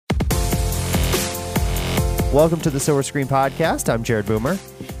Welcome to the Silver Screen Podcast. I'm Jared Boomer.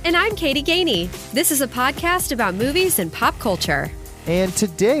 And I'm Katie Gainey. This is a podcast about movies and pop culture. And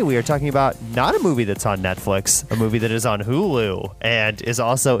today we are talking about not a movie that's on Netflix, a movie that is on Hulu and is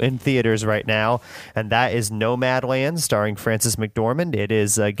also in theaters right now. And that is Nomadland, starring Frances McDormand. It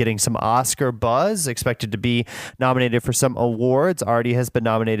is getting some Oscar buzz, expected to be nominated for some awards. Already has been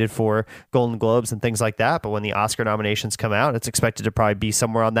nominated for Golden Globes and things like that. But when the Oscar nominations come out, it's expected to probably be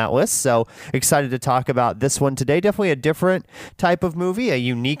somewhere on that list. So excited to talk about this one today. Definitely a different type of movie, a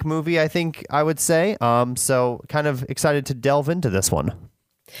unique movie, I think I would say. So kind of excited to delve into this one.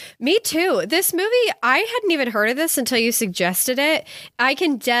 Me too. This movie, I hadn't even heard of this until you suggested it. I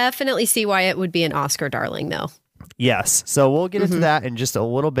can definitely see why it would be an Oscar darling, though. Yes. So we'll get into that in just a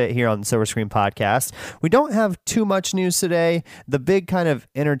little bit here on the Silver Screen Podcast. We don't have too much news today. The big kind of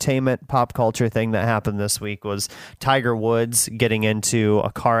entertainment pop culture thing that happened this week was Tiger Woods getting into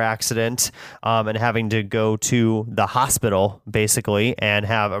a car accident and having to go to the hospital, basically, and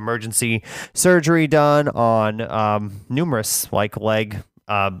have emergency surgery done on numerous leg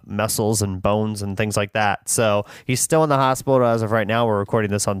muscles and bones and things like that. So he's still in the hospital as of right now. We're recording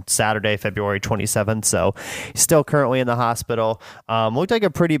this on Saturday, February 27th. So he's still currently in the hospital. Looked like a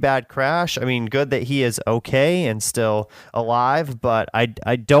pretty bad crash. I mean, good that he is okay and still alive, but I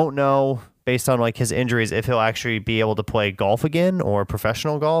don't know, based on like his injuries, if he'll actually be able to play golf again or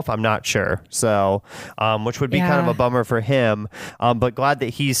professional golf. I'm not sure. So, which would be kind of a bummer for him. But glad that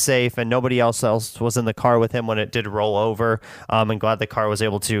he's safe and nobody else was in the car with him when it did roll over. And glad the car was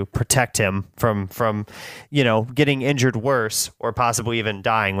able to protect him from, getting injured worse or possibly even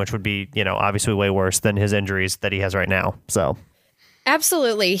dying, which would be, obviously way worse than his injuries that he has right now. So.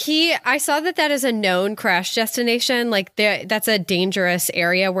 Absolutely. I saw that is a known crash destination. Like that's a dangerous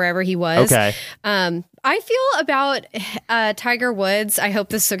area wherever he was. Okay. I feel about Tiger Woods, I hope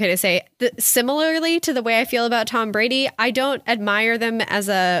this is okay to say, similarly to the way I feel about Tom Brady. I don't admire them as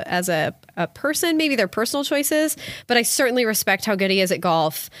a person, maybe their personal choices, but I certainly respect how good he is at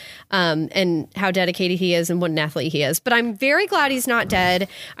golf and how dedicated he is and what an athlete he is. But I'm very glad he's not dead.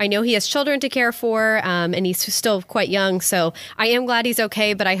 I know he has children to care for and he's still quite young. So I am glad he's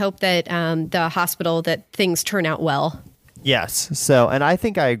okay, but I hope that the hospital, that things turn out well. Yes. So, and I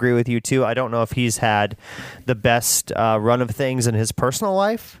think I agree with you too. I don't know if he's had the best run of things in his personal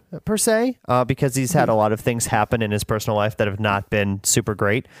life per se, because he's had a lot of things happen in his personal life that have not been super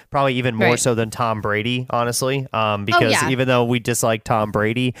great. Probably even more so than Tom Brady, honestly, because even though we dislike Tom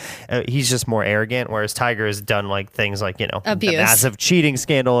Brady, he's just more arrogant, whereas Tiger has done like things like, abuse. The massive cheating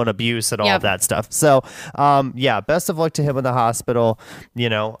scandal and abuse and all of that stuff. So, best of luck to him in the hospital,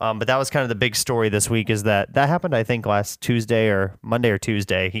 but that was kind of the big story this week is that happened, I think, last Tuesday or Monday or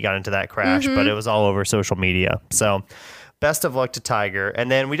Tuesday. He got into that crash, but it was all over social media. So best of luck to Tiger.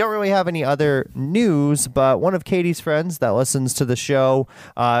 And then we don't really have any other news, but one of Katie's friends that listens to the show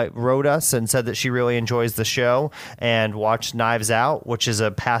wrote us and said that she really enjoys the show and watched Knives Out, which is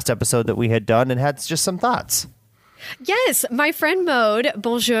a past episode that we had done, and had just some thoughts. Yes, my friend Maude,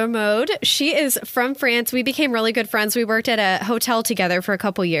 bonjour Maude, she is from France. We became really good friends. We worked at a hotel together for a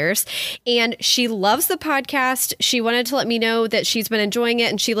couple years, and she loves the podcast. She wanted to let me know that she's been enjoying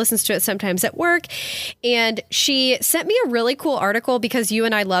it, and she listens to it sometimes at work. And she sent me a really cool article because you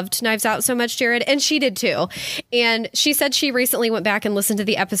and I loved Knives Out so much, Jared, and she did too. And she said she recently went back and listened to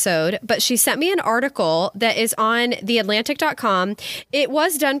the episode, but she sent me an article that is on theatlantic.com. It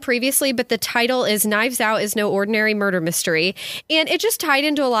was done previously, but the title is Knives Out is No Ordinary Murder Mystery. And it just tied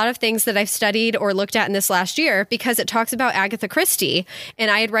into a lot of things that I've studied or looked at in this last year because it talks about Agatha Christie. And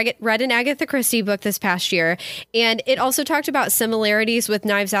I had read an Agatha Christie book this past year. And it also talked about similarities with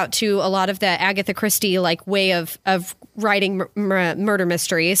Knives Out to a lot of the Agatha Christie like way of writing murder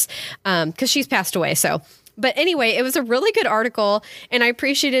mysteries because she's passed away. So. But anyway, it was a really good article, and I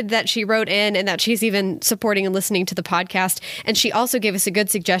appreciated that she wrote in and that she's even supporting and listening to the podcast. And she also gave us a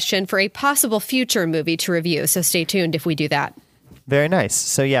good suggestion for a possible future movie to review. So stay tuned if we do that. Very nice.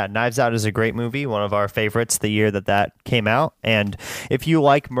 So yeah, Knives Out is a great movie, one of our favorites the year that came out. And if you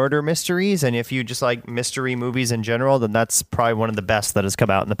like murder mysteries and if you just like mystery movies in general, then that's probably one of the best that has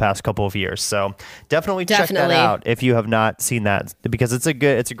come out in the past couple of years. So definitely check that out if you have not seen that, because it's a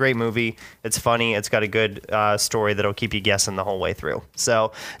great movie. It's funny. It's got a good story that'll keep you guessing the whole way through.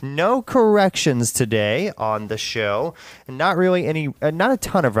 So no corrections today on the show, and not really not a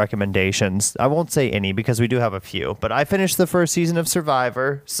ton of recommendations. I won't say any because we do have a few, but I finished the first season of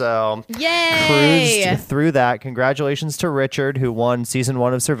Survivor. So yay! Cruised through that. Congratulations to Richard, who won season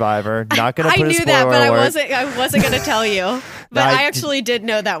 1 of Survivor. Not going to put a spoiler that, but alert. I wasn't going to tell you. But I actually did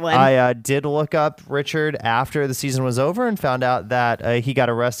know that one. I did look up Richard after the season was over and found out that he got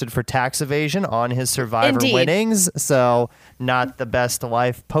arrested for tax evasion on his Survivor winnings. So not the best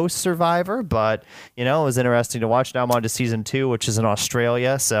life post-Survivor, but, it was interesting to watch. Now I'm on to season 2, which is in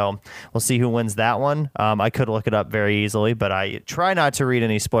Australia. So we'll see who wins that one. I could look it up very easily, but I try not to read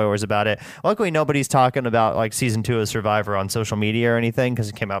any spoilers about it. Luckily, nobody's talking about like season 2 of Survivor on social media or anything because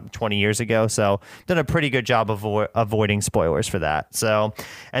it came out 20 years ago. So done a pretty good job of avoiding spoilers for that. So,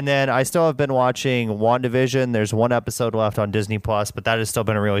 and then I still have been watching WandaVision. There's one episode left on Disney Plus, but that has still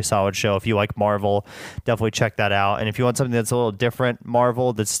been a really solid show. If you like Marvel, definitely check that out. And if you want something that's a little different,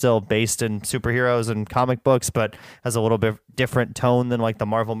 Marvel, that's still based in superheroes and comic books, but has a little bit different tone than like the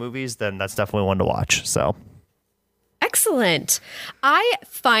Marvel movies, then that's definitely one to watch. So. Excellent. I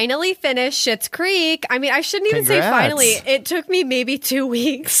finally finished Schitt's Creek. I mean, I shouldn't even say finally. It took me maybe 2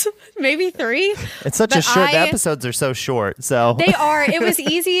 weeks, maybe 3. It's such a short. The episodes are so short. So they are. It was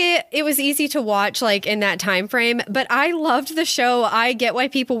easy. It was easy to watch like in that time frame. But I loved the show. I get why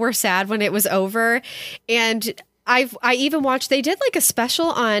people were sad when it was over. And I even watched. They did like a special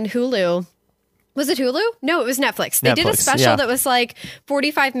on Hulu. Was it Hulu? No, it was Netflix. They did a special that was like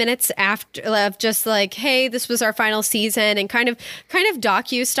 45 minutes after of just like, hey, this was our final season, and kind of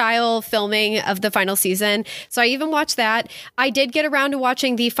docu-style filming of the final season. So I even watched that. I did get around to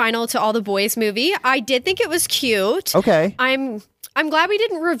watching the final To All the Boys movie. I did think it was cute. Okay. I'm glad we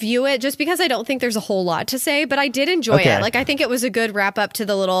didn't review it just because I don't think there's a whole lot to say, but I did enjoy it. Like, I think it was a good wrap up to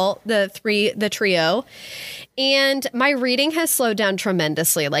the trio. And my reading has slowed down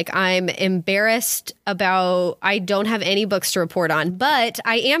tremendously. Like, I'm embarrassed I don't have any books to report on, but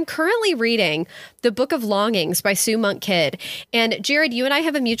I am currently reading The Book of Longings by Sue Monk Kidd. And Jared, you and I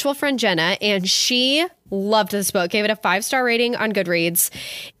have a mutual friend, Jenna, and she loved this book, gave it a 5-star rating on Goodreads.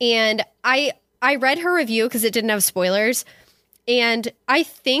 And I read her review because it didn't have spoilers. And I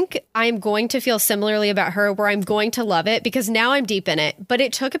think I'm going to feel similarly about her, where I'm going to love it because now I'm deep in it. But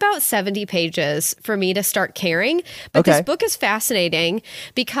it took about 70 pages for me to start caring. But this book is fascinating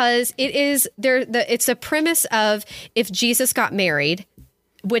because it's a premise of if Jesus got married,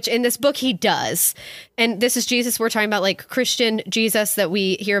 which in this book he does. And this is Jesus. We're talking about like Christian Jesus that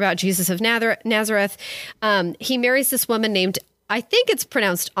we hear about, Jesus of Nazareth. He marries this woman named, I think it's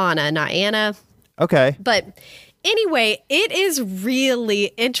pronounced Anna, not Anna. Okay. But anyway, it is really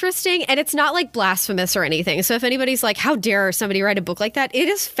interesting, and it's not like blasphemous or anything. So if anybody's like, how dare somebody write a book like that? It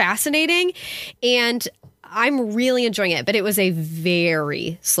is fascinating, and I'm really enjoying it, but it was a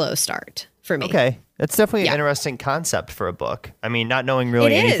very slow start for me. Okay. That's definitely an interesting concept for a book. I mean, not knowing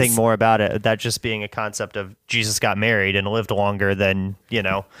really anything more about it, that just being a concept of Jesus got married and lived longer than,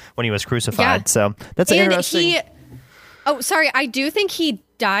 when he was crucified. Yeah. So that's interesting. I do think he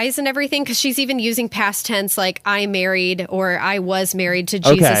dies and everything because she's even using past tense like I married or I was married to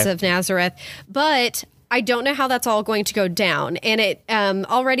Jesus of Nazareth. But I don't know how that's all going to go down. And it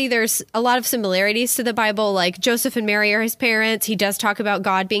already there's a lot of similarities to the Bible, like Joseph and Mary are his parents. He does talk about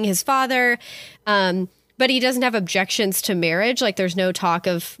God being his father. But he doesn't have objections to marriage. Like there's no talk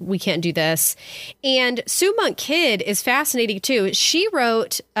of we can't do this. And Sue Monk Kidd is fascinating too. She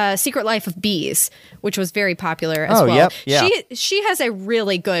wrote Secret Life of Bees, which was very popular as well. Yep, yeah. She has a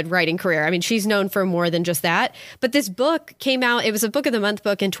really good writing career. I mean, she's known for more than just that. But this book came out, it was a Book of the Month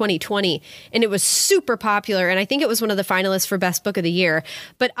book in 2020, and it was super popular. And I think it was one of the finalists for Best Book of the Year.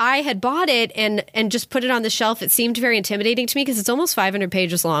 But I had bought it and just put it on the shelf. It seemed very intimidating to me because it's almost 500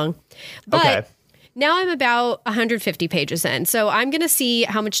 pages long. But now I'm about 150 pages in, so I'm going to see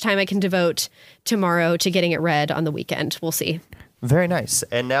how much time I can devote tomorrow to getting it read on the weekend. We'll see. Very nice.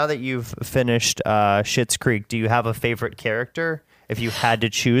 And now that you've finished Schitt's Creek, do you have a favorite character if you had to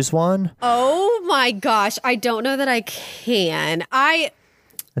choose one? Oh my gosh, I don't know that I can.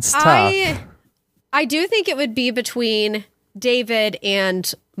 It's tough. I do think it would be between David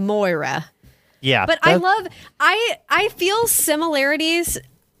and Moira. Yeah. But I feel similarities.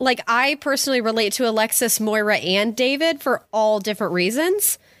 Like, I personally relate to Alexis, Moira, and David for all different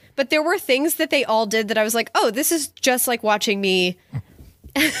reasons. But there were things that they all did that I was like, oh, this is just like watching me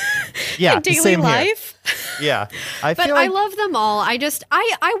in daily life. Yeah. I love them all. I was,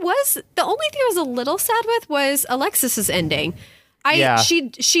 the only thing I was a little sad with was Alexis's ending.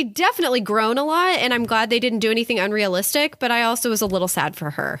 She definitely grown a lot, and I'm glad they didn't do anything unrealistic, but I also was a little sad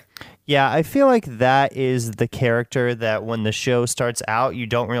for her. Yeah, I feel like that is the character that when the show starts out, you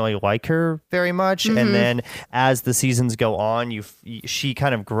don't really like her very much, and then as the seasons go on, she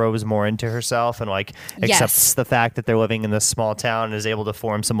kind of grows more into herself and like accepts the fact that they're living in this small town and is able to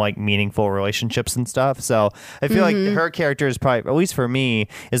form some like meaningful relationships and stuff. So I feel like her character is probably, at least for me,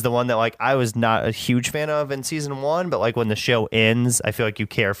 is the one that like I was not a huge fan of in season 1, but like when the show ends, I feel like you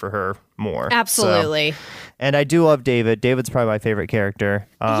care for her more. Absolutely. So, and I do love David. David's probably my favorite character.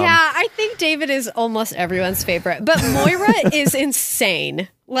 Yeah, I think David is almost everyone's favorite, but Moira is insane.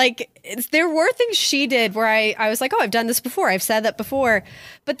 Like, there were things she did where I was like, oh, I've done this before. I've said that before.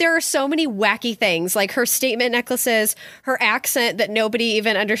 But there are so many wacky things, like her statement necklaces, her accent that nobody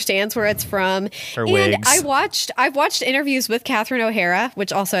even understands where it's from. Her and wigs. I've watched interviews with Catherine O'Hara,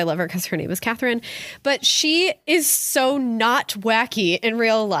 which also I love her because her name is Catherine. But she is so not wacky in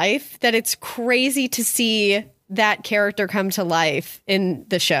real life that it's crazy to see that character come to life in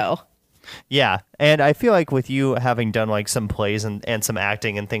the show. Yeah, and I feel like with you having done like some plays and some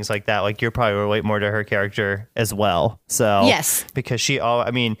acting and things like that, like you're probably relate more to her character as well. So yes, because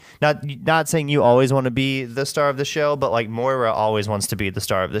I mean, not saying you always want to be the star of the show, but like Moira always wants to be the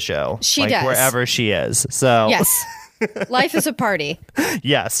star of the show. She like, does, wherever she is. So yes. Life is a party.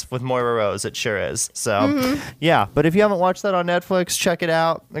 Yes, with Moira Rose, it sure is. So, yeah. But if you haven't watched that on Netflix, check it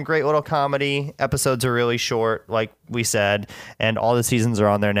out. A great little comedy. Episodes are really short, like we said, and all the seasons are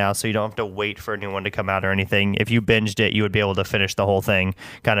on there now, so you don't have to wait for a new one to come out or anything. If you binged it, you would be able to finish the whole thing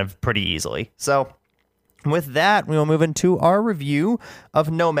kind of pretty easily. So, with that, we will move into our review of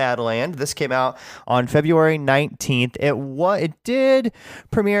Nomadland. This came out on February 19th. It did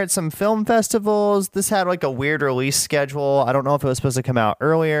premiere at some film festivals. This had like a weird release schedule. I don't know if it was supposed to come out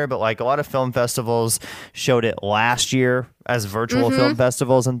earlier, but like a lot of film festivals showed it last year as virtual film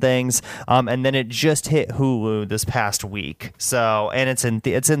festivals and things. And then it just hit Hulu this past week. So, and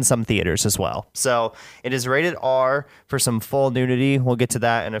it's in some theaters as well. So it is rated R for some full nudity. We'll get to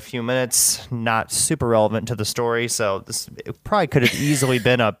that in a few minutes. Not super relevant to the story. So it probably could have easily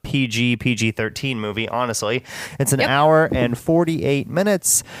been a PG-13 movie, honestly. It's an hour and 48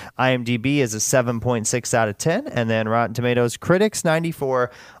 minutes. IMDb is a 7.6 out of 10. And then Rotten Tomatoes critics,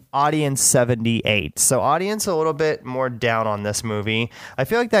 94, audience 78. So audience a little bit more down on this movie. I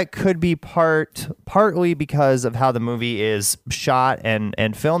feel like that could be partly because of how the movie is shot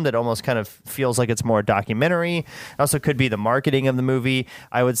and filmed. It almost kind of feels like it's more documentary. It also could be the marketing of the movie.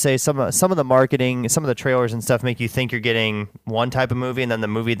 I would say some of the marketing, some of the trailers and stuff make you think you're getting one type of movie, and then the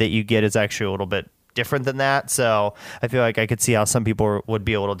movie that you get is actually a little bit different than that. So I feel like I could see how some people would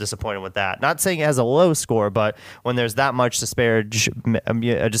be a little disappointed with that. Not saying it has a low score, but when there's that much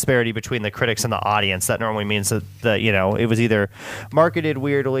a disparity between the critics and the audience, that normally means that it was either marketed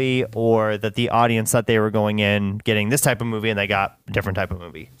weirdly or that the audience thought they were going in getting this type of movie and they got a different type of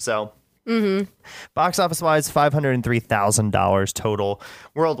movie. So box office wise, $503,000 total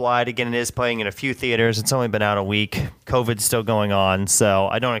worldwide. Again, it is playing in a few theaters. It's only been out a week. COVID's still going on, so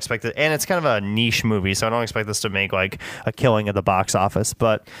I don't expect it. And it's kind of a niche movie, so I don't expect this to make like a killing at the box office.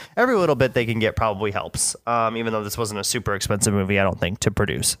 But every little bit they can get probably helps. Even though this wasn't a super expensive movie, I don't think, to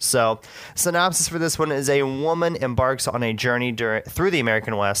produce. So, synopsis for this one is: a woman embarks on a journey through the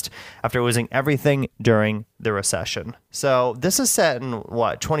American West after losing everything during the recession. So this is set in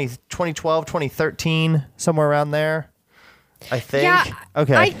what, 2012, 2013, somewhere around there, I think. Yeah.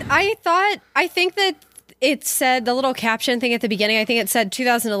 Okay. I think that it said, the little caption thing at the beginning, I think it said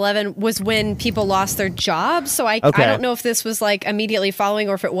 2011 was when people lost their jobs. So I don't know if this was like immediately following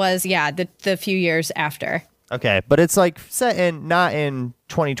or if it was, the few years after. Okay, but it's like set in not in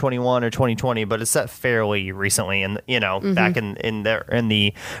 2021 or 2020, but it's set fairly recently, and back in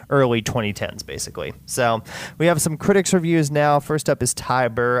the early 2010s, basically. So we have some critics reviews now. First up is Ty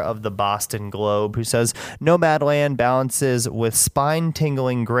Burr of the Boston Globe, who says Nomadland balances with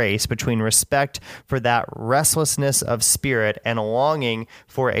spine-tingling grace between respect for that restlessness of spirit and a longing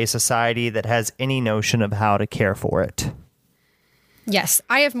for a society that has any notion of how to care for it. Yes,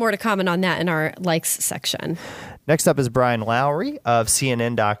 I have more to comment on that in our likes section. Next up is Brian Lowry of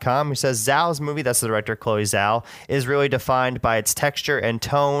CNN.com, who says Zhao's movie, that's the director Chloe Zhao, is really defined by its texture and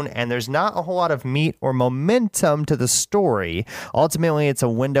tone, and there's not a whole lot of meat or momentum to the story. Ultimately, it's a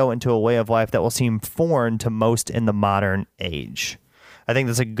window into a way of life that will seem foreign to most in the modern age. I think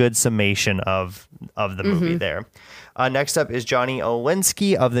that's a good summation of the movie there. Next up is Johnny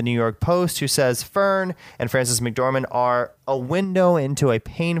Olinsky of the New York Post, who says Fern and Frances McDormand are a window into a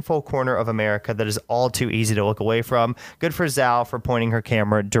painful corner of America that is all too easy to look away from. Good for Zal for pointing her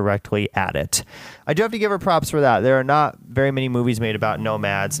camera directly at it. I do have to give her props for that. There are not very many movies made about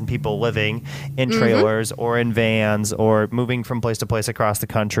nomads and people living in trailers or in vans or moving from place to place across the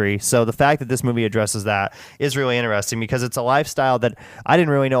country. So the fact that this movie addresses that is really interesting because it's a lifestyle that I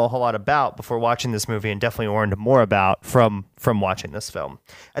didn't really know a whole lot about before watching this movie and definitely learned more about from watching this film.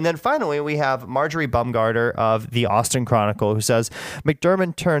 And then finally, we have Marjorie Bumgarner of the Austin Chronicle, who says,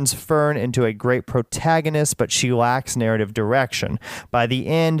 McDermott turns Fern into a great protagonist, but she lacks narrative direction. By the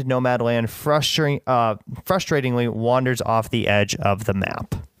end, Nomadland frustratingly wanders off the edge of the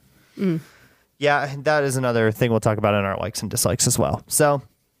map. Yeah, that is another thing we'll talk about in our likes and dislikes as well. So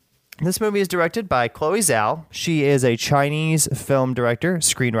this movie is directed by Chloe Zhao. She is a Chinese film director,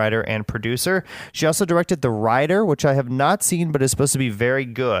 screenwriter, and producer. She also directed The Rider, which I have not seen, but is supposed to be very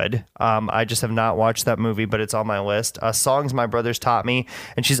good. I just have not watched that movie, but it's on my list. Songs My Brothers Taught Me.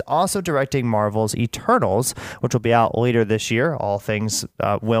 And she's also directing Marvel's Eternals, which will be out later this year, all things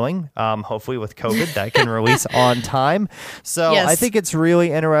willing. Hopefully with COVID, that can release on time. So yes. I think it's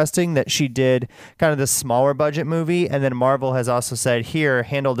really interesting that she did kind of this smaller budget movie, and then Marvel has also said, here,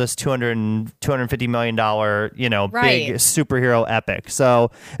 handle this $250 million, big superhero epic.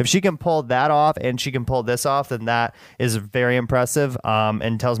 So if she can pull that off and she can pull this off, then that is very impressive,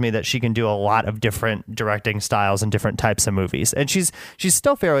 and tells me that she can do a lot of different directing styles and different types of movies. And she's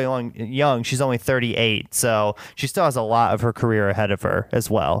still fairly young. She's only 38, so she still has a lot of her career ahead of her as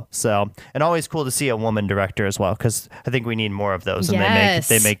well. So, and always cool to see a woman director as well, because I think we need more of those, and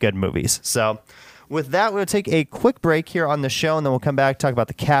they make good movies. So with that, we'll take a quick break here on the show, and then we'll come back, talk about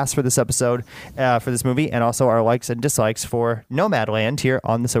the cast for this episode, for this movie, and also our likes and dislikes for Nomadland here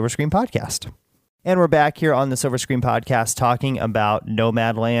on the Silver Screen Podcast. And we're back here on the Silver Screen Podcast talking about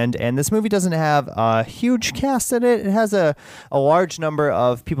Nomadland, and this movie doesn't have a huge cast in it. It has a large number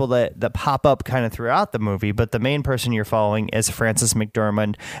of people that pop up kind of throughout the movie, but the main person you're following is Frances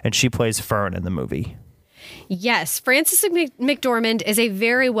McDormand, and she plays Fern in the movie. Yes, Frances McDormand is a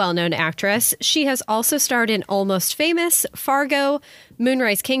very well-known actress. She has also starred in Almost Famous, Fargo,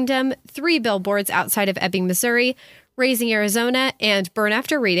 Moonrise Kingdom, 3 Billboards Outside of Ebbing, Missouri, Raising Arizona, and Burn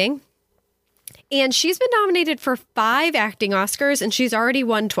After Reading. And she's been nominated for 5 acting Oscars, and she's already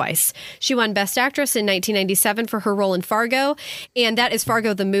won twice. She won Best Actress in 1997 for her role in Fargo, and that is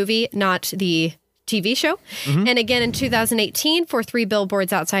Fargo the movie, not the TV show. And again in 2018 for 3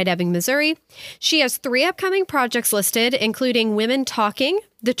 Billboards Outside Ebbing, Missouri. She has 3 upcoming projects listed, including Women Talking,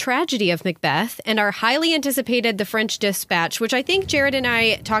 The Tragedy of Macbeth, and our highly anticipated The French Dispatch, which I think Jared and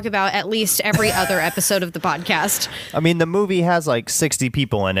I talk about at least every other episode of the podcast. I mean, the movie has like 60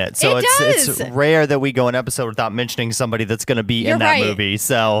 people in it, so it's rare that we go an episode without mentioning somebody that's going to be in that movie.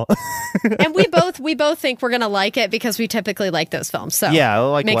 So, and we both think we're going to like it because we typically like those films. So yeah,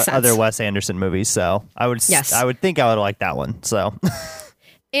 like other Wes Anderson movies. So I would think I would like that one. So.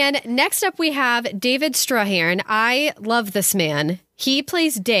 And next up, we have David Strathairn. I love this man. He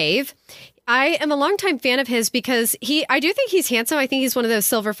plays Dave. I am a longtime fan of his because I do think he's handsome. I think he's one of those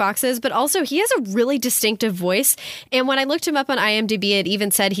silver foxes, but also he has a really distinctive voice. And when I looked him up on IMDb, it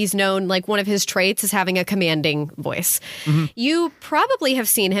even said he's known, like one of his traits is having a commanding voice. You probably have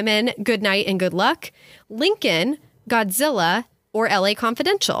seen him in Good Night and Good Luck, Lincoln, Godzilla, or LA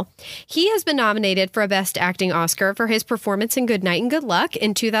Confidential. He has been nominated for a Best Acting Oscar for his performance in Good Night and Good Luck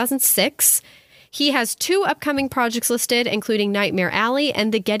in 2006. He has 2 upcoming projects listed, including Nightmare Alley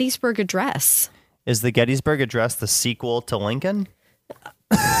and The Gettysburg Address. Is The Gettysburg Address the sequel to Lincoln?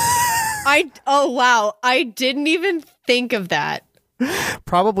 Oh, wow. I didn't even think of that.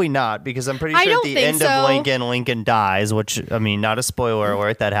 Probably not, because I'm pretty sure at the end of Lincoln dies, which, I mean, not a spoiler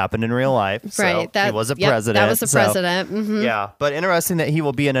alert, that happened in real life. So right. He was a president. That was a president. Yeah, but interesting that he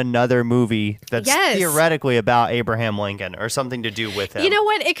will be in another movie that's theoretically about Abraham Lincoln or something to do with him. You know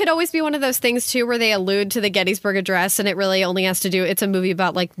what? It could always be one of those things, too, where they allude to the Gettysburg Address, and it really only has to do, it's a movie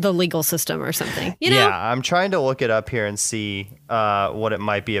about, like, the legal system or something. You know? Yeah, I'm trying to look it up here and see what it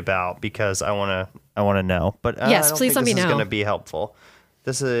might be about, because I want to know. But yes, I don't please think let me know. This is going to be helpful.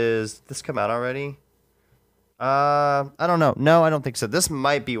 This come out already? I don't know. No, I don't think so. This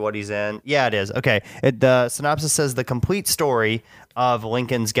might be what he's in. Yeah, it is. Okay. The synopsis says the complete story of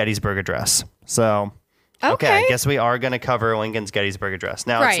Lincoln's Gettysburg Address. So, okay, I guess we are going to cover Lincoln's Gettysburg Address.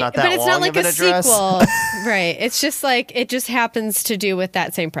 Now, it's not that long of an address. But it's not like a sequel. Right. It's just like, it just happens to do with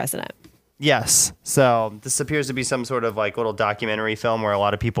that same president. Yes. So this appears to be some sort of like little documentary film where a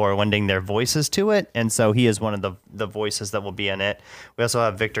lot of people are lending their voices to it. And so he is one of the voices that will be in it. We also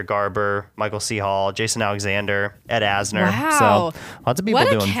have Victor Garber, Michael C. Hall, Jason Alexander, Ed Asner. Wow. So lots of people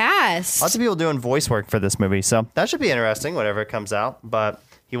what a doing cast. Lots of people doing voice work for this movie. So that should be interesting, whatever it comes out. But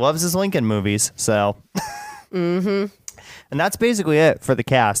he loves his Lincoln movies. So. Mm-hmm. And that's basically it for the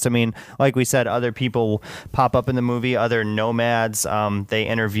cast. I mean, like we said, other people pop up in the movie, other nomads. They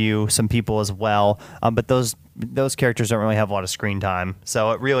interview some people as well. But those characters don't really have a lot of screen time.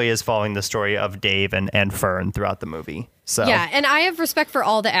 So it really is following the story of Dave and Fern throughout the movie. So yeah, and I have respect for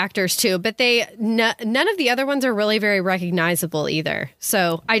all the actors too, but none of the other ones are really very recognizable either.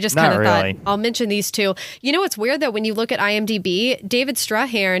 So I just kind of thought I'll mention these two. You know what's weird though, when you look at IMDb, David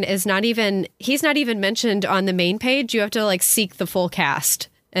Strahan he's not even mentioned on the main page. You have to like seek the full cast.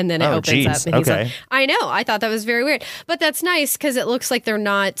 And then it opens up. And he's like, I know. I thought that was very weird. But that's nice because it looks like they're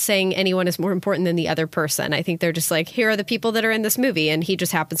not saying anyone is more important than the other person. I think they're just like, here are the people that are in this movie. And he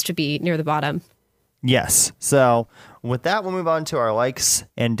just happens to be near the bottom. Yes. So with that, we'll move on to our likes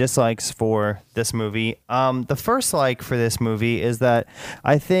and dislikes for this movie. The first like for this movie is that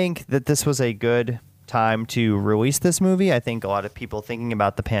I think that this was a good time to release this movie. I think a lot of people thinking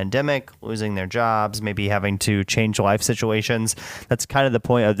about the pandemic, losing their jobs, maybe having to change life situations. That's kind of the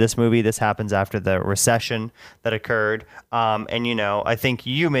point of this movie. This happens after the recession that occurred. And, you know, I think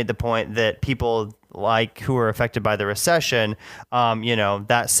you made the point that people like who are affected by the recession, you know,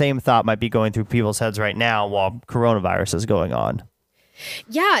 that same thought might be going through people's heads right now while coronavirus is going on.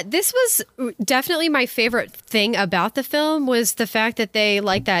 Yeah, this was definitely my favorite thing about the film was the fact that they,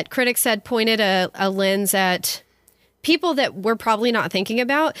 like that critics said, pointed a lens at people that we're probably not thinking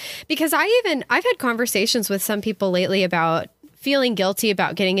about. Because I've had conversations with some people lately about feeling guilty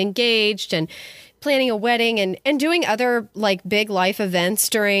about getting engaged and planning a wedding and doing other like big life events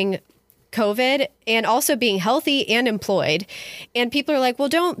during COVID and also being healthy and employed. And people are like, well,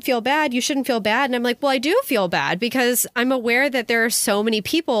 don't feel bad. You shouldn't feel bad. And I'm like, well, I do feel bad because I'm aware that there are so many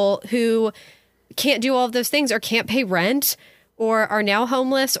people who can't do all of those things or can't pay rent or are now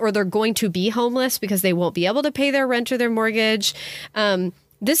homeless or they're going to be homeless because they won't be able to pay their rent or their mortgage.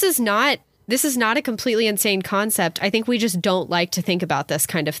 This is not a completely insane concept. I think we just don't like to think about this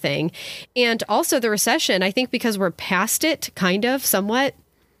kind of thing. And also the recession, I think because we're past it kind of somewhat,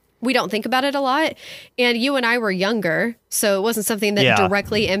 we don't think about it a lot. And you and I were younger, so it wasn't something that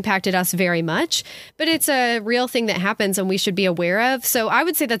directly impacted us very much. But it's a real thing that happens and we should be aware of. So I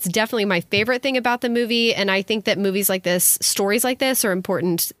would say that's definitely my favorite thing about the movie. And I think that movies like this, stories like this are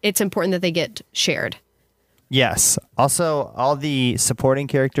important. It's important that they get shared. Yes. Also, all the supporting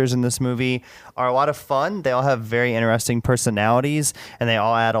characters in this movie are a lot of fun. They all have very interesting personalities, and they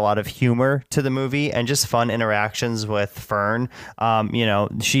all add a lot of humor to the movie and just fun interactions with Fern. You know,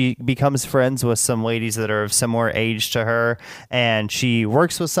 she becomes friends with some ladies that are of similar age to her, and she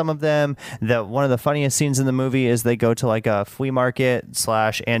works with some of them. One of the funniest scenes in the movie is they go to like a flea market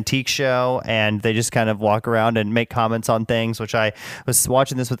 / antique show, and they just kind of walk around and make comments on things, which I was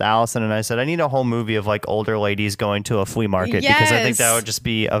watching this with Allison, and I said, I need a whole movie of like older ladies going to a flea market because I think that would just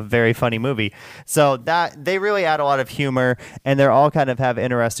be a very funny movie. So that they really add a lot of humor and they're all kind of have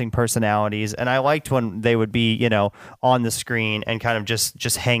interesting personalities. And I liked when they would be, you know, on the screen and kind of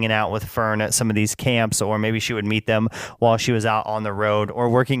just hanging out with Fern at some of these camps, or maybe she would meet them while she was out on the road or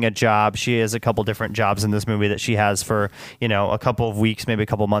working a job. She has a couple different jobs in this movie that she has for, you know, a couple of weeks, maybe a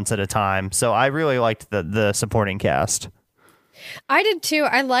couple months at a time. So I really liked the supporting cast. I did too.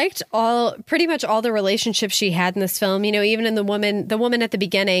 I liked pretty much all the relationships she had in this film. You know, even in the woman at the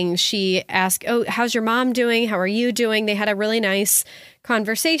beginning, she asked, "Oh, how's your mom doing? How are you doing?" They had a really nice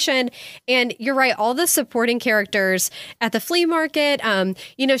conversation. And you're right, all the supporting characters at the flea market,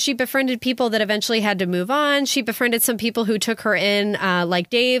 you know, she befriended people that eventually had to move on. She befriended some people who took her in, like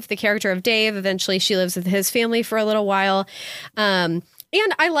Dave, the character of Dave. Eventually she lives with his family for a little while.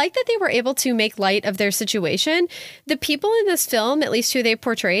 And I like that they were able to make light of their situation. The people in this film, at least who they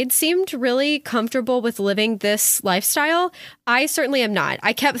portrayed, seemed really comfortable with living this lifestyle. I certainly am not.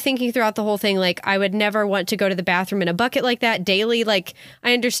 I kept thinking throughout the whole thing, like, I would never want to go to the bathroom in a bucket like that daily. Like,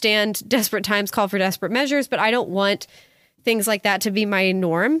 I understand desperate times call for desperate measures, but I don't want things like that to be my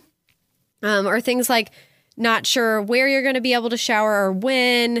norm. Or things like not sure where you're going to be able to shower or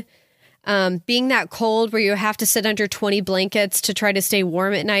when. Being that cold where you have to sit under 20 blankets to try to stay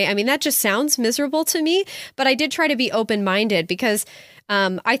warm at night. I mean, that just sounds miserable to me, but I did try to be open-minded because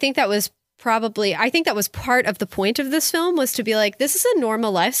I think that was part of the point of this film was to be like, this is a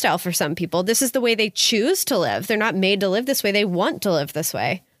normal lifestyle for some people. This is the way they choose to live. They're not made to live this way. They want to live this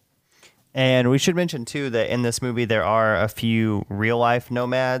way. And we should mention, too, that in this movie, there are a few real-life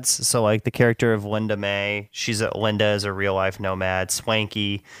nomads. So, like, the character of Linda May, Linda is a real-life nomad.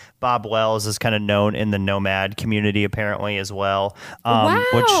 Swanky, Bob Wells is kind of known in the nomad community, apparently, as well. Wow.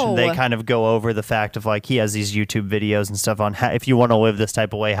 Which they kind of go over the fact of, like, he has these YouTube videos and stuff on how, if you want to live this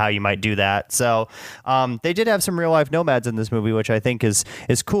type of way, how you might do that. So, they did have some real-life nomads in this movie, which I think is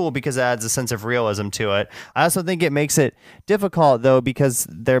cool because it adds a sense of realism to it. I also think it makes it difficult, though, because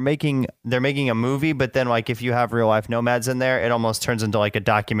they're making a movie, but then like if you have real life nomads in there, it almost turns into like a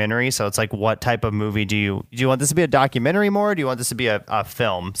documentary. So it's like, what type of movie do you want this to be, a documentary more? Or do you want this to be a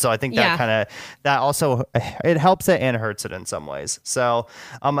film? So I think that that also, it helps it and hurts it in some ways. So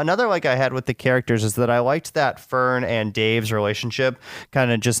another like I had with the characters is that I liked that Fern and Dave's relationship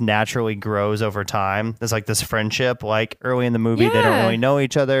kind of just naturally grows over time. There's like this friendship, like early in the movie, they don't really know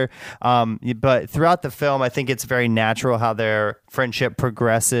each other. But throughout the film, I think it's very natural how their friendship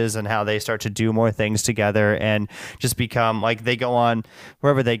progresses and how they start to do more things together and just become like, they go on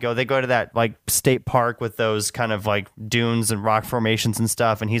wherever they go to that like state park with those kind of like dunes and rock formations and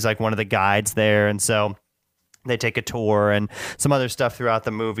stuff, and he's like one of the guides there, and so they take a tour and some other stuff throughout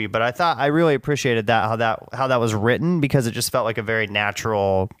the movie. But I really appreciated that how that was written, because it just felt like a very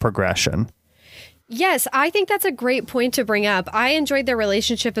natural progression. Yes, I think that's a great point to bring up. I enjoyed their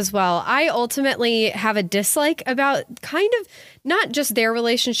relationship as well. I ultimately have a dislike about kind of not just their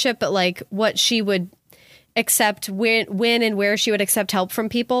relationship, but like what she would accept, when and where she would accept help from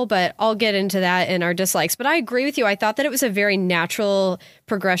people. But I'll get into that in our dislikes. But I agree with you. I thought that it was a very natural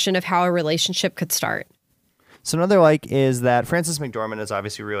progression of how a relationship could start. So another like is that Frances McDormand is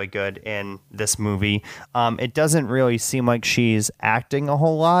obviously really good in this movie. It doesn't really seem like she's acting a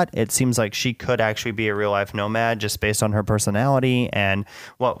whole lot. It seems like she could actually be a real life nomad just based on her personality and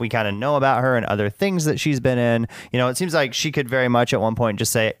what we kind of know about her and other things that she's been in. You know, it seems like she could very much at one point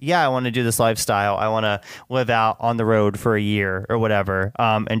just say, yeah, I want to do this lifestyle. I want to live out on the road for a year or whatever,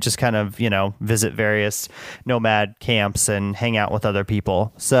 and just kind of, you know, visit various nomad camps and hang out with other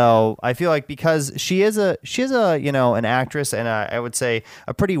people. So I feel like because she is a you know, an actress, and I would say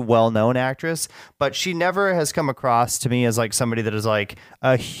a pretty well-known actress, but she never has come across to me as like somebody that is like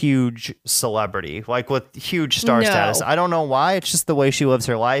a huge celebrity, like with huge star status. I don't know why. It's just the way she lives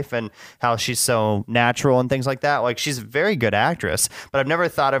her life and how she's so natural and things like that. Like, she's a very good actress, but I've never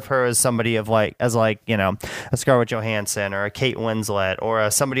thought of her as somebody of like, you know, a Scarlett Johansson or a Kate Winslet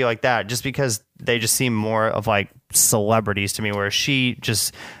or somebody like that, just because they just seem more of like celebrities to me, where she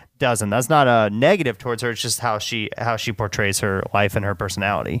just doesn't. That's not a negative towards her. It's just how she portrays her life and her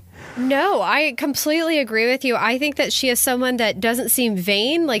personality. No, I completely agree with you. I think that she is someone that doesn't seem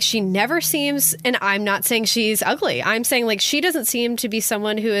vain. Like, she never seems, and I'm not saying she's ugly. I'm saying like she doesn't seem to be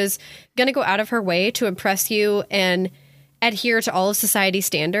someone who is going to go out of her way to impress you and adhere to all of society's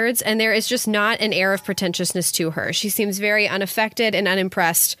standards. And there is just not an air of pretentiousness to her. She seems very unaffected and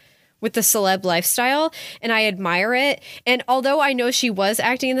unimpressed with the celeb lifestyle, and I admire it. And although I know she was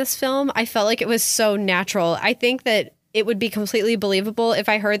acting in this film, I felt like it was so natural. I think that it would be completely believable if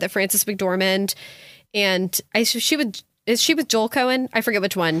I heard that Frances McDormand and is she with Joel Cohen? I forget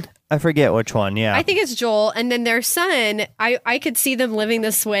which one. Yeah. I think it's Joel. And then their son, I could see them living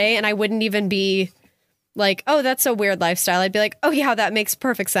this way, and I wouldn't even be like, oh, that's a weird lifestyle. I'd be like, oh yeah, that makes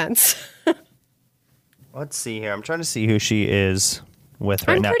perfect sense. Let's see here. I'm trying to see who she is with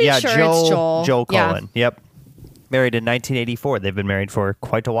right I'm now. Pretty sure it's Joel. Joel Cohen. Yeah. Yep. Married in 1984. They've been married for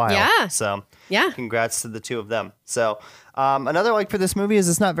quite a while. Yeah. So yeah. Congrats to the two of them. So another like for this movie is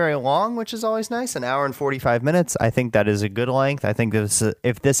it's not very long, which is always nice. An hour and 45 minutes. I think that is a good length. I think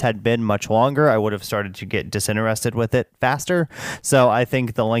if this had been much longer, I would have started to get disinterested with it faster. So I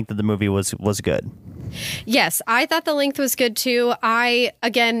think the length of the movie was good. Yes, I thought the length was good too. I,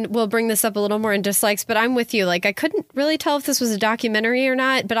 again, will bring this up a little more in dislikes, but I'm with you. Like, I couldn't really tell if this was a documentary or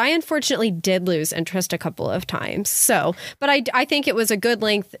not, but I unfortunately did lose interest a couple of times. So, but I think it was a good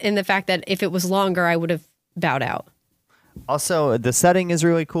length in the fact that if it was longer, I would have bowed out. Also, the setting is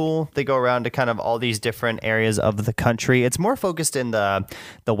really cool. They go around to kind of all these different areas of the country. It's more focused in the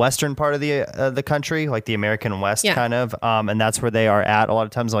western part of the country, like the American West, kind of, and that's where they are at a lot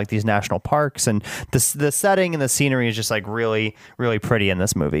of times, like these national parks. And the setting and the scenery is just like really, really pretty in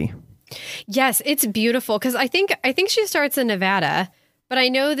this movie. Yes, it's beautiful because I think she starts in Nevada, but I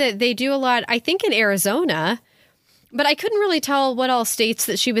know that they do a lot. I think in Arizona. But I couldn't really tell what all states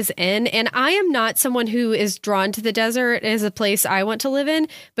that she was in. And I am not someone who is drawn to the desert as a place I want to live in,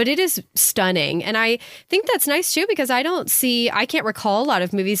 but it is stunning. And I think that's nice too, because I can't recall a lot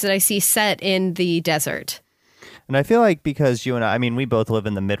of movies that I see set in the desert. And I feel like because you and I mean, we both live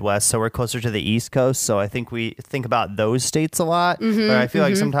in the Midwest, so we're closer to the East Coast. So I think we think about those states a lot. But I feel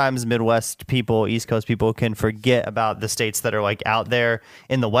like sometimes Midwest people, East Coast people can forget about the states that are like out there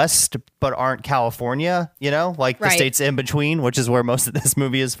in the West, but aren't California, like the states in between, which is where most of this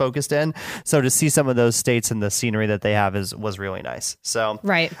movie is focused in. So to see some of those states and the scenery that they have was really nice. So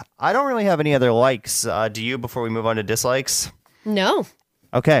I don't really have any other likes. Do you, before we move on to dislikes? No.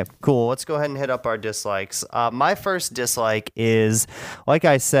 Okay, cool. Let's go ahead and hit up our dislikes. My first dislike is, like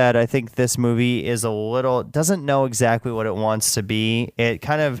I said, I think this movie is doesn't know exactly what it wants to be. It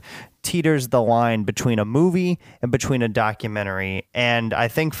kind of teeters the line between a movie and between a documentary. And I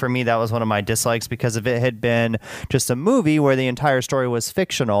think for me, that was one of my dislikes, because if it had been just a movie where the entire story was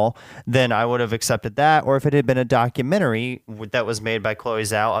fictional, then I would have accepted that. Or if it had been a documentary that was made by Chloe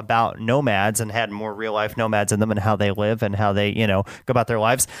Zhao about nomads and had more real life nomads in them and how they live and how they, go about their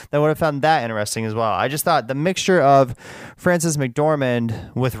lives, then I would have found that interesting as well. I just thought the mixture of Frances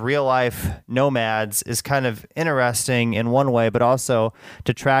McDormand with real life nomads is kind of interesting in one way, but also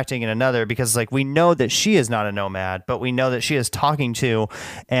detracting in another, because like we know that she is not a nomad, but we know that she is talking to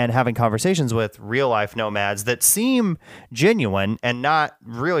and having conversations with real life nomads that seem genuine and not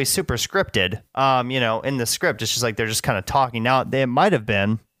really super scripted. In the script, it's just like they're just kind of talking. Now, they might have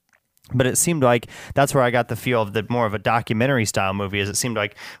been, but it seemed like that's where I got the feel of the more of a documentary style movie. Is it seemed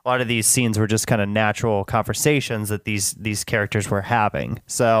like a lot of these scenes were just kind of natural conversations that these characters were having.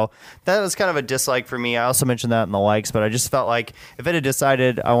 So that was kind of a dislike for me. I also mentioned that in the likes, but I just felt like if it had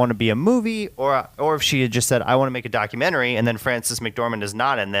decided I want to be a movie, or if she had just said I want to make a documentary, and then Frances McDormand is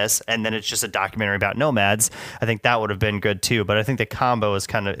not in this, and then it's just a documentary about nomads, I think that would have been good too. But I think the combo is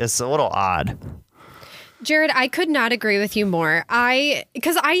it's a little odd. Jared, I could not agree with you more.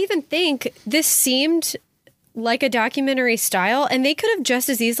 Because I even think this seemed like a documentary style, and they could have just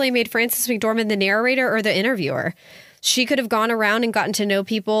as easily made Frances McDormand the narrator or the interviewer. She could have gone around and gotten to know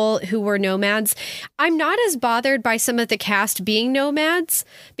people who were nomads. I'm not as bothered by some of the cast being nomads,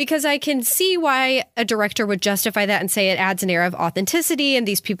 because I can see why a director would justify that and say it adds an air of authenticity and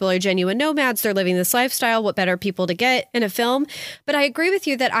these people are genuine nomads. They're living this lifestyle. What better people to get in a film? But I agree with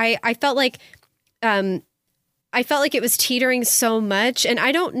you that I felt like it was teetering so much. And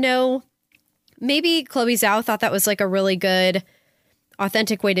I don't know, maybe Chloe Zhao thought that was like a really good,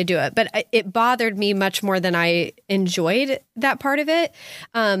 authentic way to do it. But it bothered me much more than I enjoyed that part of it.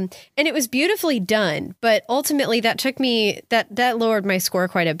 And it was beautifully done. But ultimately that that lowered my score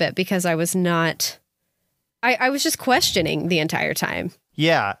quite a bit, because I was I was just questioning the entire time.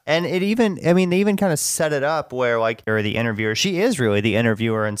 Yeah, and they even kind of set it up where the interviewer, she is really the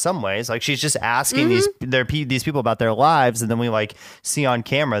interviewer in some ways. Like she's just asking these people about their lives, and then we see on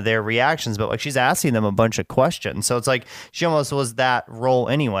camera their reactions, but she's asking them a bunch of questions. So it's like she almost was that role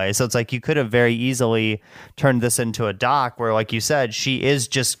anyway. So it's like you could have very easily turned this into a doc where, like you said, she is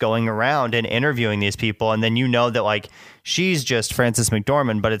just going around and interviewing these people, and then that she's just Frances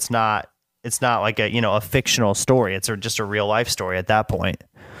McDormand, but it's not like a fictional story. It's just a real life story at that point.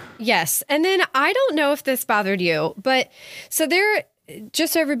 Yes. And then I don't know if this bothered you, but so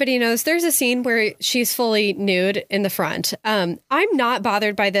just so everybody knows, there's a scene where she's fully nude in the front. I'm not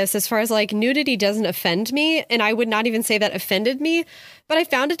bothered by this as far as nudity doesn't offend me. And I would not even say that offended me, but I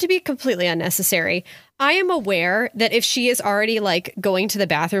found it to be completely unnecessary. I am aware that if she is already going to the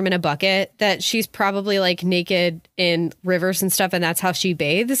bathroom in a bucket, that she's probably naked in rivers and stuff, and that's how she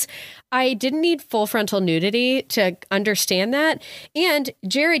bathes. I didn't need full frontal nudity to understand that. And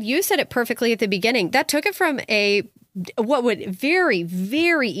Jared, you said it perfectly at the beginning. That took it from what would very,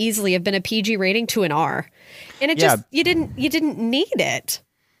 very easily have been a PG rating to an R. And it just you didn't need it.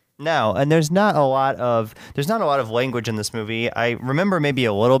 No, and there's not a lot of language in this movie. I remember maybe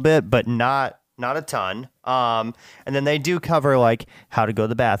a little bit, but not a ton. And then they do cover how to go to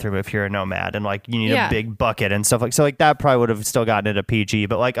the bathroom if you're a nomad, and you need a big bucket and stuff so that probably would have still gotten it a PG.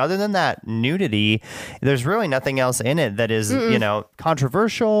 But other than that nudity, there's really nothing else in it that is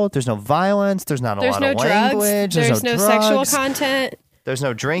controversial. There's no violence. There's not a lot of language. There's no sexual content. There's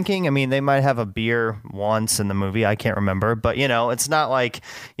no drinking. I mean, they might have a beer once in the movie. I can't remember, but it's not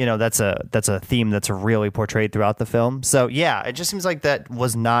that's a theme that's really portrayed throughout the film. So yeah, it just seems like that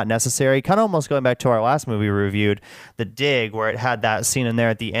was not necessary. Kind of almost going back to our last movie we reviewed, The Dig, where it had that scene in there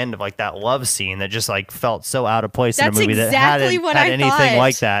at the end of that love scene that just felt so out of place in a movie that hadn't had anything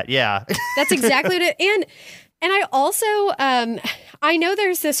like that. Yeah, that's exactly what it. And I also I know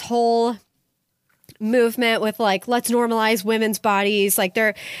there's this whole movement with let's normalize women's bodies.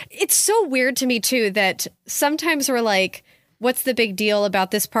 It's so weird to me too that sometimes we're what's the big deal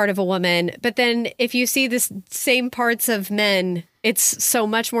about this part of a woman? But then if you see this same parts of men, it's so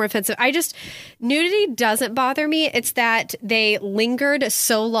much more offensive. Nudity doesn't bother me. It's that they lingered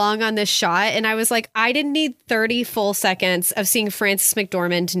so long on this shot. And I was like, I didn't need 30 full seconds of seeing Frances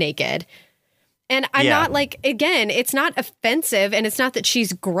McDormand naked. And I'm not like, again, it's not offensive and it's not that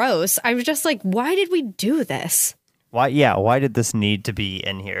she's gross. I was just like, why did we do this? Why did this need to be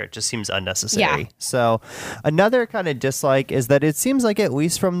in here? It just seems unnecessary. So another kind of dislike is that it seems like, at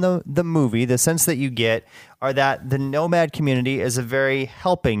least from the movie, the sense that you get are that the nomad community is a very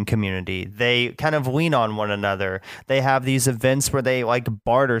helping community. They kind of lean on one another. They have these events where they like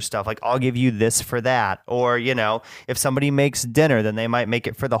barter stuff, like I'll give you this for that. Or, if somebody makes dinner, then they might make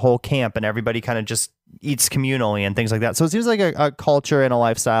it for the whole camp and everybody kind of just eats communally and things like that. So it seems like a culture and a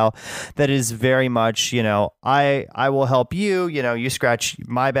lifestyle that is very much, I will help you, you scratch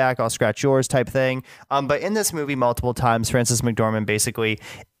my back, I'll scratch yours type thing. But in this movie, multiple times, Frances McDormand basically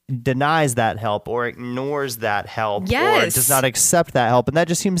denies that help or ignores that help or does not accept that help. And that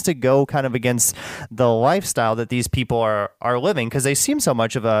just seems to go kind of against the lifestyle that these people are living, because they seem so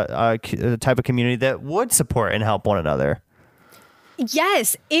much of a type of community that would support and help one another.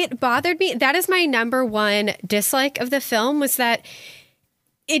 Yes, it bothered me. That is my number one dislike of the film, was that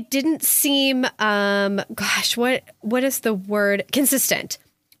it didn't seem, what is the word? Consistent.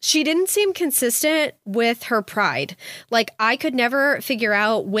 She didn't seem consistent with her pride. Like, I could never figure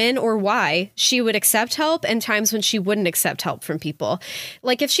out when or why she would accept help and times when she wouldn't accept help from people.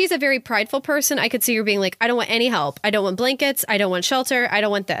 Like, if she's a very prideful person, I could see her being like, I don't want any help. I don't want blankets. I don't want shelter. I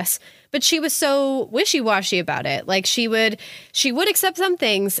don't want this. But she was so wishy-washy about it. Like, she would accept some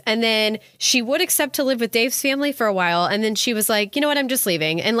things, and then she would accept to live with Dave's family for a while. And then she was like, you know what, I'm just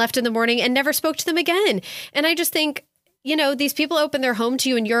leaving, and left in the morning and never spoke to them again. And I just think, these people open their home to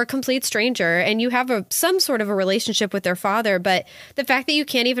you and you're a complete stranger and you have some sort of a relationship with their father. But the fact that you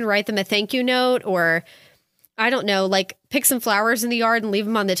can't even write them a thank you note, or I don't know, like pick some flowers in the yard and leave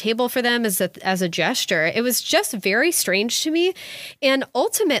them on the table for them as a gesture, it was just very strange to me. And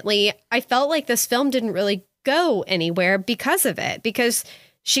ultimately, I felt like this film didn't really go anywhere because of it, because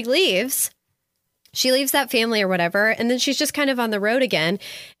she leaves that family or whatever, and then she's just kind of on the road again.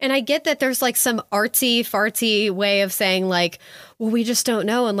 And I get that there's like some artsy fartsy way of saying like, well, we just don't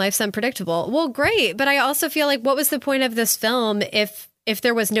know and life's unpredictable. Well, great. But I also feel like, what was the point of this film if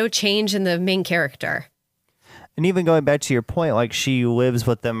there was no change in the main character? And even going back to your point, like she lives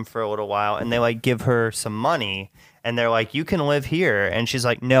with them for a little while and they like give her some money and they're like, you can live here. And she's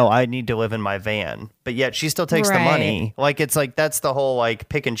like, no, I need to live in my van. But yet she still takes the money. Like, it's like, that's the whole like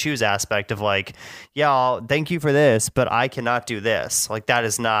pick and choose aspect of like, yeah, thank you for this, but I cannot do this. Like, that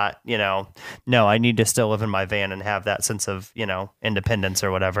is not, no, I need to still live in my van and have that sense of, independence or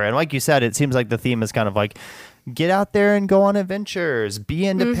whatever. And like you said, it seems like the theme is kind of like, get out there and go on adventures, be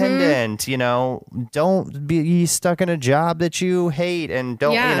independent, don't be stuck in a job that you hate and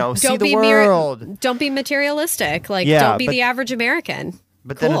don't see the world. Don't be materialistic. Like, don't be the average American.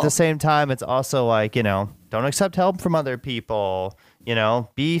 But then at the same time, it's also like, don't accept help from other people,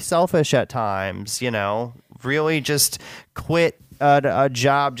 be selfish at times, really just quit a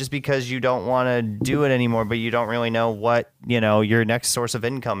job just because you don't want to do it anymore, but you don't really know what, your next source of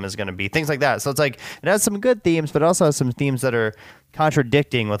income is going to be. Things like that. So it's like, it has some good themes, but also has some themes that are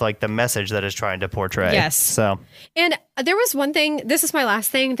contradicting with like the message that it's trying to portray. Yes. So, and there was one thing, this is my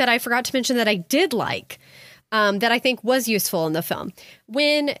last thing that I forgot to mention that I did like, that I think was useful in the film.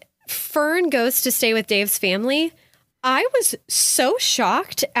 When Fern goes to stay with Dave's family, I was so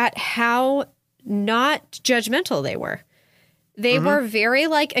shocked at how not judgmental they were. They were very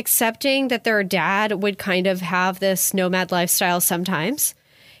like accepting that their dad would kind of have this nomad lifestyle sometimes.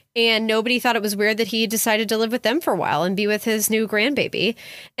 And nobody thought it was weird that he decided to live with them for a while and be with his new grandbaby.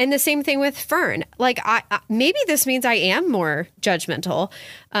 And the same thing with Fern. Like, I maybe this means I am more judgmental,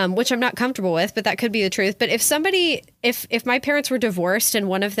 which I'm not comfortable with, but that could be the truth. But if my parents were divorced and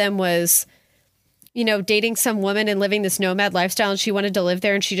one of them was, dating some woman and living this nomad lifestyle and she wanted to live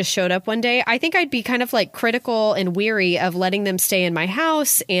there and she just showed up one day, I think I'd be kind of like critical and weary of letting them stay in my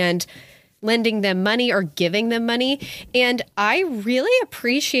house and lending them money or giving them money. And I really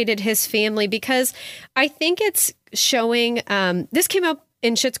appreciated his family because I think it's showing, this came up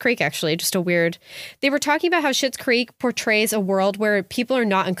in Schitt's Creek, actually, they were talking about how Schitt's Creek portrays a world where people are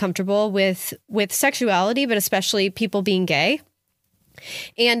not uncomfortable with sexuality, but especially people being gay.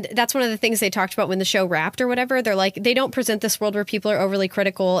 And that's one of the things they talked about when the show wrapped or whatever. They're like, they don't present this world where people are overly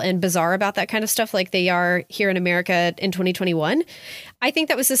critical and bizarre about that kind of stuff like they are here in America in 2021. I think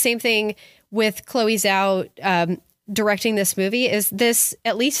that was the same thing with Chloe Zhao directing this movie is this,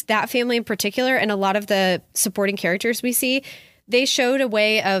 at least that family in particular, and a lot of the supporting characters we see, they showed a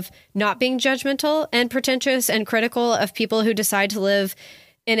way of not being judgmental and pretentious and critical of people who decide to live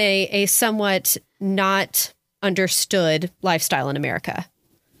in a somewhat not understood lifestyle in America.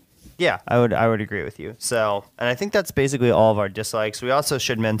 Yeah, I would agree with you. So, and I think that's basically all of our dislikes. We also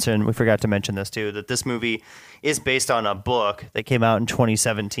should mention, we forgot to mention this too, that this movie is based on a book that came out in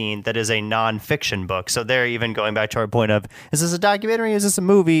 2017 that is a nonfiction book. So they're even going back to our point of, is this a documentary? Is this a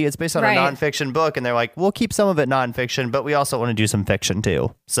movie? It's based on a nonfiction book. And they're like, we'll keep some of it nonfiction, but we also want to do some fiction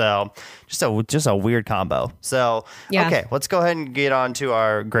too. So just a weird combo. So, okay, let's go ahead and get on to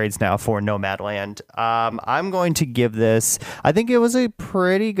our grades now for Nomadland. I'm going to give this, I think it was a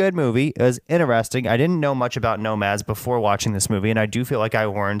pretty good movie. It was interesting. I didn't know much about nomads before watching this movie, and I do feel like I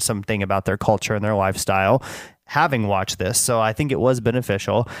learned something about their culture and their lifestyle having watched this. So I think it was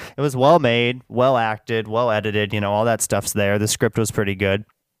beneficial. It was well made, well acted, well edited, all that stuff's there. The script was pretty good.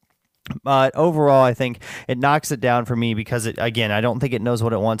 But overall, I think it knocks it down for me because, again, I don't think it knows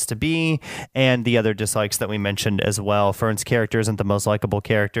what it wants to be. And the other dislikes that we mentioned as well. Fern's character isn't the most likable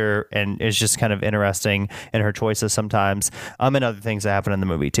character and is just kind of interesting in her choices sometimes. And other things that happen in the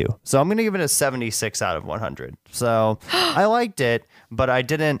movie, too. So I'm going to give it a 76 out of 100. So I liked it, but I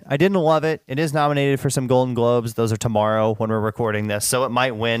didn't love it. It is nominated for some Golden Globes. Those are tomorrow when we're recording this. So it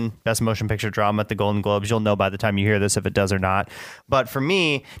might win Best Motion Picture Drama at the Golden Globes. You'll know by the time you hear this if it does or not. But for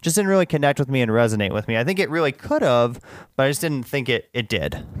me, just didn't really connect with me and resonate with me. I think it really could have, but I just didn't think it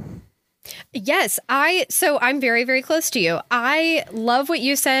did. Yes, so I'm very, very close to you. I love what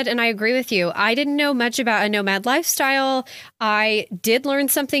you said, and I agree with you. I didn't know much about a nomad lifestyle. I did learn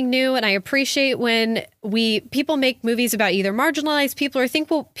something new, and I appreciate when people make movies about either marginalized people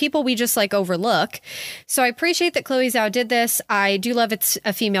or people we just overlook. So I appreciate that Chloe Zhao did this. I do love it's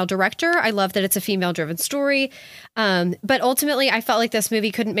a female director. I love that it's a female-driven story. But ultimately, I felt like this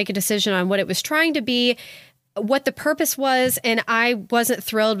movie couldn't make a decision on what it was trying to be, what the purpose was, and I wasn't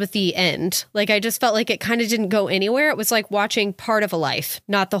thrilled with the end. I just felt like it kind of didn't go anywhere. It was like watching part of a life,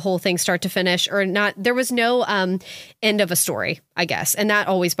 not the whole thing start to finish, or not. There was no end of a story, I guess. And that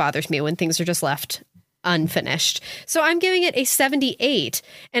always bothers me when things are just left unfinished. So I'm giving it a 78.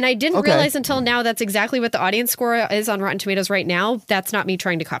 And I didn't realize until now that's exactly what the audience score is on Rotten Tomatoes right now. That's not me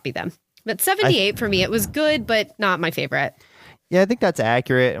trying to copy them. But 78 for me, it was good, but not my favorite. Yeah, I think that's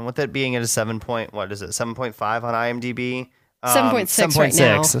accurate. And with it being at a 7.5 on IMDb? 7.6 right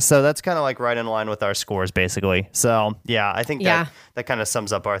now. So that's kind of right in line with our scores, basically. So yeah, I think that kind of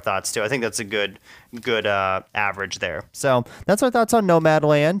sums up our thoughts too. I think that's a good average there. So that's our thoughts on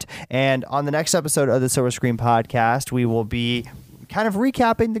Nomadland. And on the next episode of the Silver Screen Podcast, we will be kind of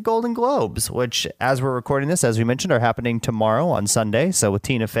recapping the Golden Globes, which, as we're recording this, as we mentioned, are happening tomorrow on Sunday. So with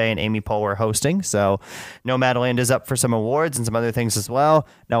Tina Fey and Amy Poehler hosting. So Nomadland is up for some awards and some other things as well.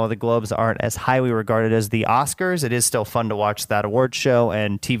 Now, while the Globes aren't as highly regarded as the Oscars, it is still fun to watch that award show,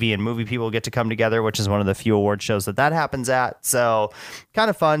 and TV and movie people get to come together, which is one of the few award shows that happens at. So kind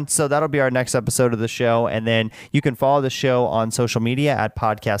of fun. So that'll be our next episode of the show. And then you can follow the show on social media at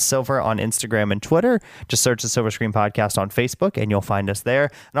Podcast Silver on Instagram and Twitter. Just search the Silver Screen Podcast on Facebook and you'll find us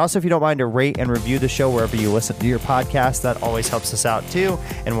there. And also, if you don't mind to rate and review the show wherever you listen to your podcast, that always helps us out too.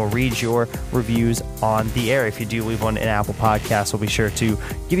 And we'll read your reviews on the air. If you do leave one in Apple Podcasts, we'll be sure to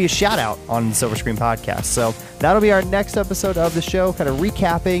give you a shout out on the Silver Screen Podcast. So that'll be our next episode of the show, kind of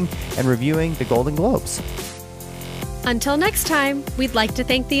recapping and reviewing the Golden Globes. Until next time, we'd like to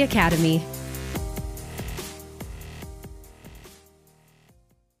thank the Academy.